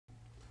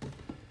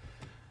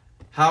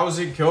How's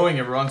it going,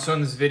 everyone? So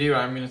in this video,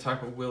 I'm going to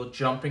talk about will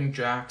jumping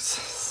jacks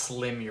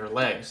slim your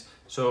legs?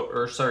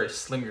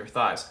 Slim your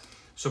thighs.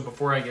 So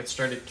before I get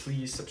started,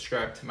 please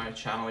subscribe to my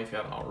channel if you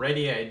haven't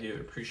already. I do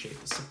appreciate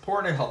the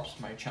support. It helps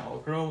my channel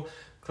grow.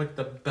 Click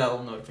the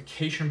bell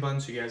notification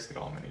button so you guys get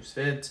all my new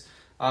vids.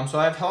 So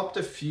I've helped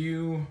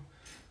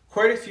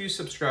quite a few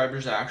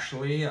subscribers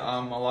actually. A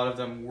lot of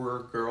them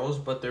were girls,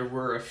 but there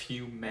were a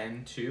few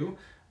men too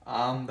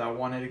that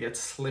wanted to get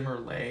slimmer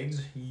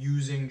legs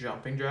using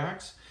jumping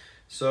jacks.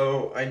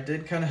 So I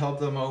did kind of help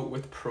them out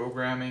with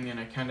programming, and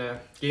I kind of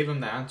gave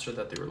them the answer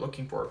that they were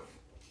looking for.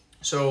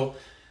 So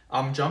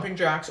jumping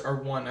jacks are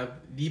one of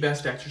the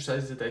best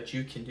exercises that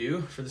you can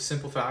do for the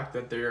simple fact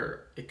that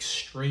they're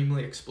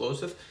extremely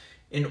explosive.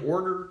 In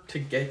order to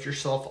get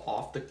yourself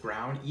off the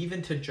ground,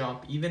 even to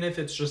jump, even if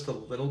it's just a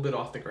little bit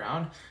off the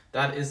ground,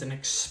 that is an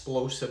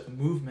explosive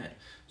movement.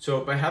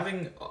 So by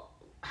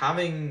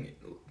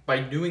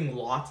doing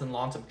lots and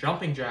lots of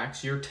jumping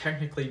jacks, you're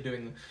technically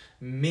doing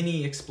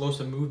mini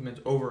explosive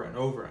movements over and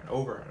over and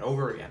over and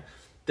over again.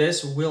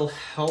 This will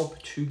help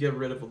to get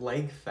rid of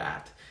leg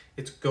fat.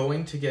 It's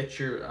going to get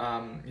your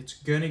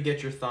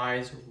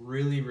thighs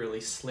really,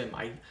 really slim.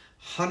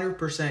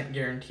 100%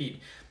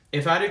 guaranteed.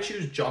 If I had to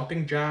choose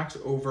jumping jacks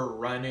over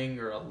running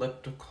or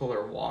elliptical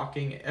or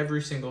walking,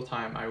 every single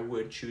time I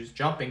would choose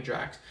jumping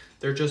jacks.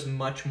 They're just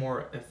much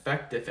more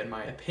effective in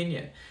my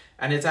opinion.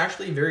 And it's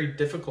actually very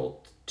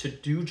difficult to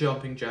do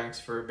jumping jacks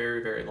for a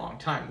very, very long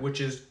time, which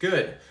is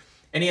good.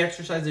 Any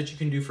exercise that you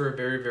can do for a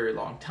very, very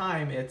long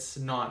time, it's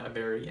not a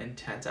very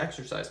intense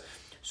exercise.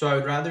 So I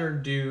would rather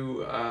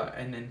do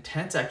an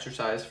intense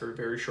exercise for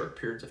very short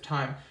periods of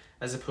time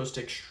as opposed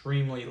to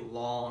extremely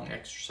long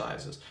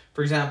exercises.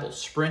 For example,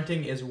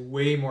 sprinting is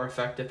way more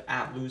effective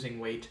at losing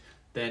weight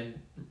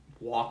than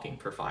walking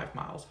for 5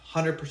 miles,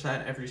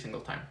 100% every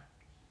single time.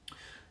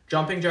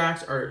 Jumping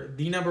jacks are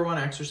the #1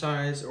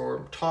 exercise,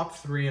 or top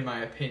 3 in my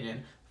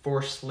opinion,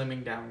 for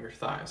slimming down your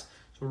thighs.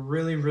 So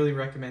really, really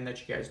recommend that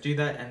you guys do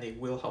that, and they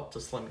will help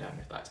to slim down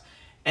your thighs.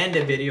 End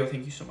the video.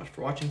 Thank you so much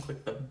for watching.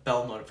 Click the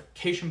bell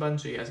notification button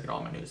so you guys get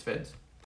all my newest vids.